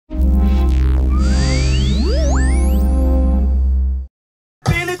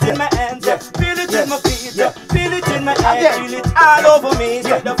all over me.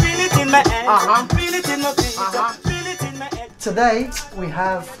 So the feel it in my head, feel it in my feet, feel it in my head. Today we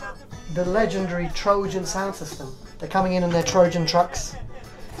have the legendary Trojan Sound System. They're coming in their Trojan trucks.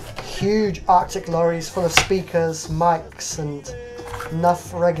 Huge Arctic lorries full of speakers, mics and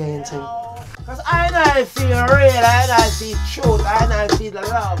enough reggae in thing. Cause I feel real, I feel truth, I feel the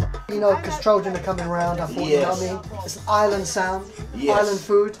love. You know, because Trojan are coming around, I thought, you know what I mean? It's an island sound, island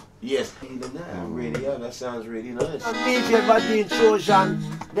food. Yes, really, yeah, that sounds really nice. DJ Vadim, Trojan,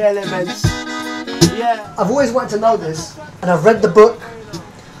 the elements. Yeah. I've always wanted to know this, and I've read the book,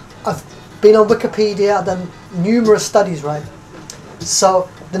 I've been on Wikipedia, I've done numerous studies, right? So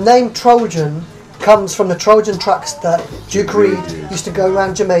the name Trojan comes from the Trojan trucks that Duke Reed used to go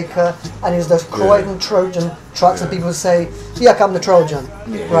around Jamaica, and it was those Croydon Trojan trucks, and people would say, yeah, I'm the Trojan,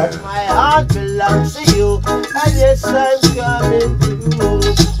 right? My heart belongs to you, and yes, I'm coming through.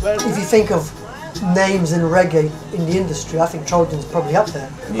 If you think of names in reggae in the industry, I think Trojan's probably up there.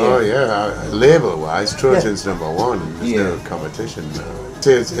 Oh yeah, label-wise, Trojan's number one. There's no competition now.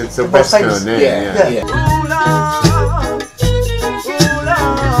 It's the best known name.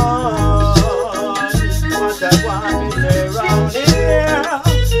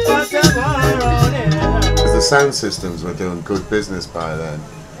 The sound systems were doing good business by then.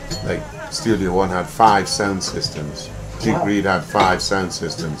 Like Studio One had 5 sound systems. Duke Reed had 5 sound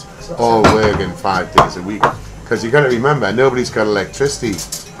systems, all working 5 days a week. Because you got to remember, nobody's got electricity.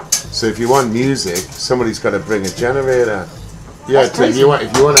 So if you want music, somebody's got to bring a generator. Yeah, if you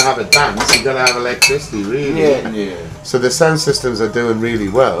want to have a dance, you got to have electricity, really. So the sound systems are doing really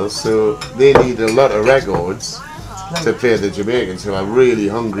well. So they need a lot of records to play the Jamaicans who are really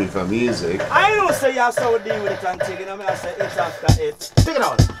hungry for music. I don't say you're so deal with it and taking them, I say it's after it. Take it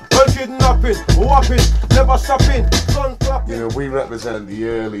out. Kidnapping, whopping, never stopping, gun clapping. You know, we represent the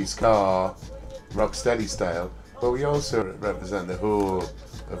early ska, rocksteady style, but we also represent the whole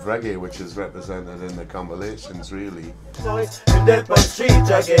of reggae, which is represented in the compilations, really. We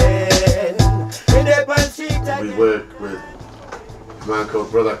work with a man called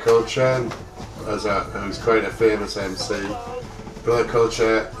Brother Culture, who's quite a famous MC. Brother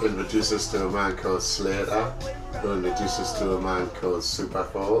Culture introduced us to a man called Slater, who introduced us to a man called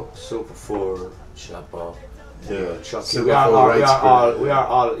Superfall. Superfall, Chopper. Yeah, we are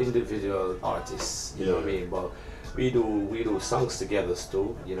all individual artists, you know what I mean? But we do songs together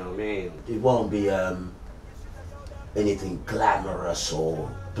too, you know what I mean? It won't be anything glamorous or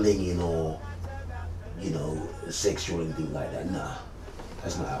blinging or, you know, sexual or anything like that. Nah,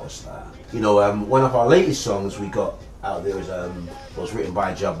 that's not our style. You know, one of our latest songs we got out there was written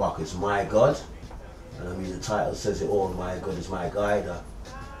by Jabak. It's My God, and I mean the title says it all. My God is my guide,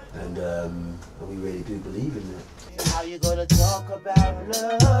 and we really do believe in it. How you gonna talk about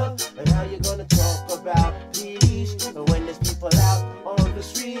love, and how you gonna talk about peace, and when there's people out on the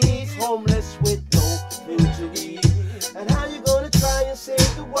streets, homeless with no food to eat, and how you gonna try and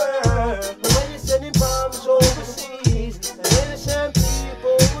save the world, when you're sending bombs overseas, and innocent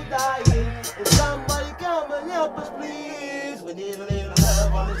people will die. And somebody come and help us, please. We need a little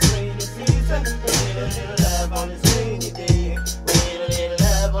love on this rainy season. We need a little love on this rainy day. We need a little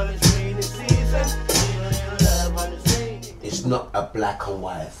love on this rainy season. We need a little love on this rainy. It's not a black and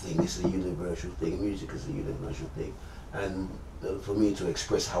white thing. It's a universal thing. Music is a universal thing, and for me to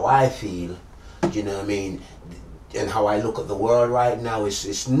express how I feel, you know what I mean, and how I look at the world right now,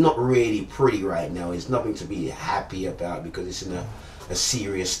 it's not really pretty right now. It's nothing to be happy about because it's in a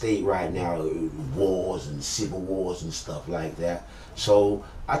serious state right now, wars and civil wars and stuff like that. So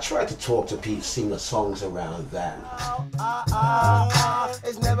I try to talk to people, sing the songs around that.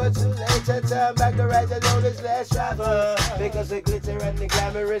 It's never too late to turn back the right, to know there's less travel. Because the glitter and the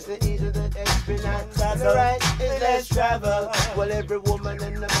glamour is the ease of the experience. The right is less travel. Well, every woman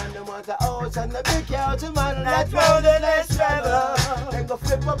and the man they want a house and the big house, and man that road is less travel. Then go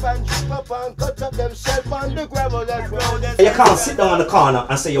flip up and trip up and cut up themselves on the gravel. That road is. You can't sit down in the corner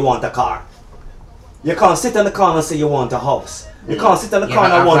and say you want a car. You can't sit in the corner and say you want a house. You can't sit in the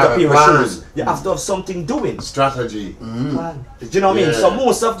corner and want a pair of shoes. You have to have something doing. Strategy. Do you know what I mean? So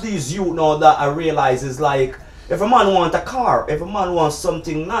most of these youth now that I realize is like, if a man want a car, if a man wants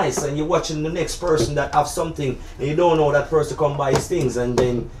something nice, and you're watching the next person that have something, and you don't know that person come buy his things, and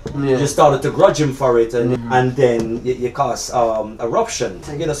then you started to grudge him for it, and then you cause eruption.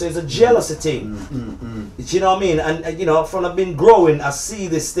 You know, so it's a jealousy thing. You know what I mean? And you know, from I've been growing, I see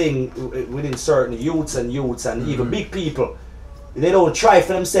this thing within certain youths and even big people. They don't try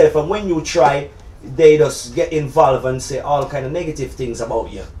for themselves, and when you try, they just get involved and say all kind of negative things about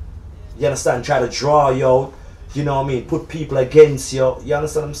you. You understand? Try to draw you out. you know what I mean, put people against you. You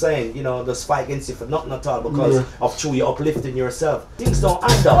understand what I'm saying? You know, just fight against you for nothing at all because of true you're uplifting yourself. Things don't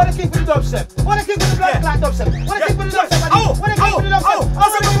end up. What a king for the dubstep. What a king for the black dubstep. What a king for the dubstep. What a king for the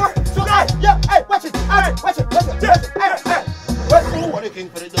dubstep. So guys, yeah, hey, watch it. Watch it. Hey. What a king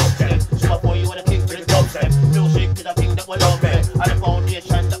for the dubstep. So before you want a king for the dubstep. Music is a thing that we love it. And the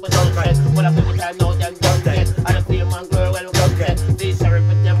foundation that we don't set. Well, I people time know them done it. And the flame and girl well done it. These sorry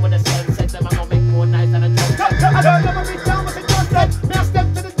for them with the sunset. Them I'm gonna make more nice than a dubstep. I don't never reach down with the dubstep. Me a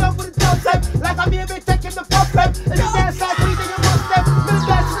step to the dub with the dubstep. Like I'm baby taking the pop step. And the dance like we think you must step. Me the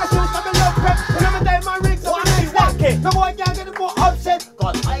dance in the shoes, I'm in love prep. And I'm a day my rings, so I'm next step. No boy can't get more upset.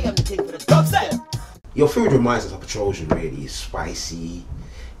 Cause I am the king for the dubstep. Your food reminds us of a Trojan, really. It's spicy,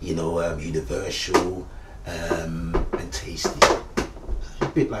 you know, universal, and tasty. A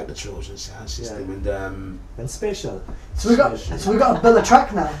bit like the Trojan Sound System, and special. So we got to build a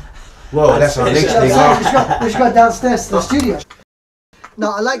track now. Well, that's our next thing. We should go downstairs to the studio.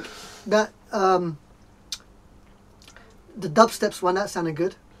 No, I like that. The dubsteps one, that sounded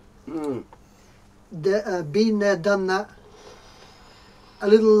good. Been there, done that. A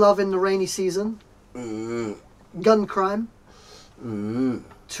little love in the rainy season. Gun crime.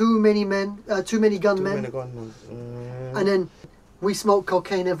 Too many men. Too many gunmen. And then we smoke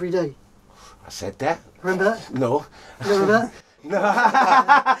cocaine every day. I said that. Remember that? No. You remember that? No.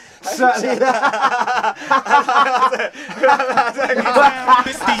 Certainly not.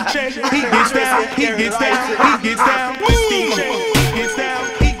 This DJ, he gets down, he gets down, he gets down. This DJ, he gets down,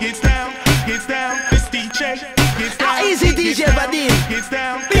 he gets down, he gets down. This DJ, he gets down. Easy DJ Vadim. Gets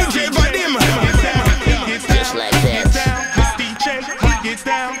down. DJ Vadim. Just like that. This DJ, he gets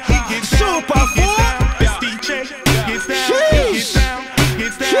down, he gets down. Super fool. This DJ, he gets down, he gets down, he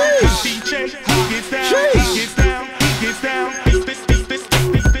gets down. This DJ, he gets down, he gets down, he gets down.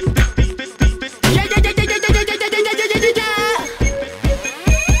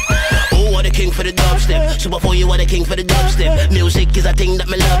 For the dubstep, so before you want a king for the dubstep. Music is a thing that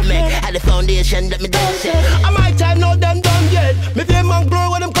me love make. Had the foundation that me dance it. I might time know them done yet. Me feel man blow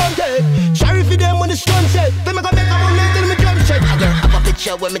when them contact. Sorry for them when the sunset. Then me go back up on night till me drum set. I girl have a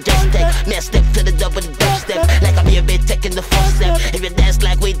picture when me just take. Me a step to the dub with the dubstep. Like I be a bit taking the first step. If you dance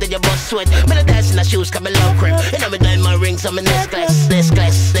like weed then you bust sweat. Me the dance in the shoes come me love cream. You know me doing my rings on my next class. Yeah,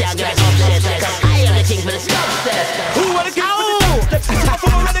 guys upset. Cause I am the king for the dubstep. Who are the king for the dubstep?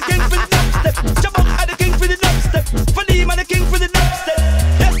 Before I'm the king for the dubstep. Jabba are the king for the dubstep. Vadim are the king for the dubstep.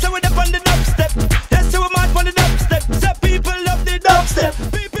 Yes, so we're up on the dubstep. Yes, so we're mad for the dubstep. So people love the dubstep.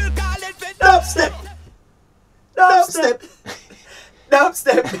 People call it the dubstep. Dubstep.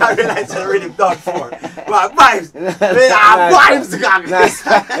 Dubstep. I realize I already done for. Well, vibes. Vibes.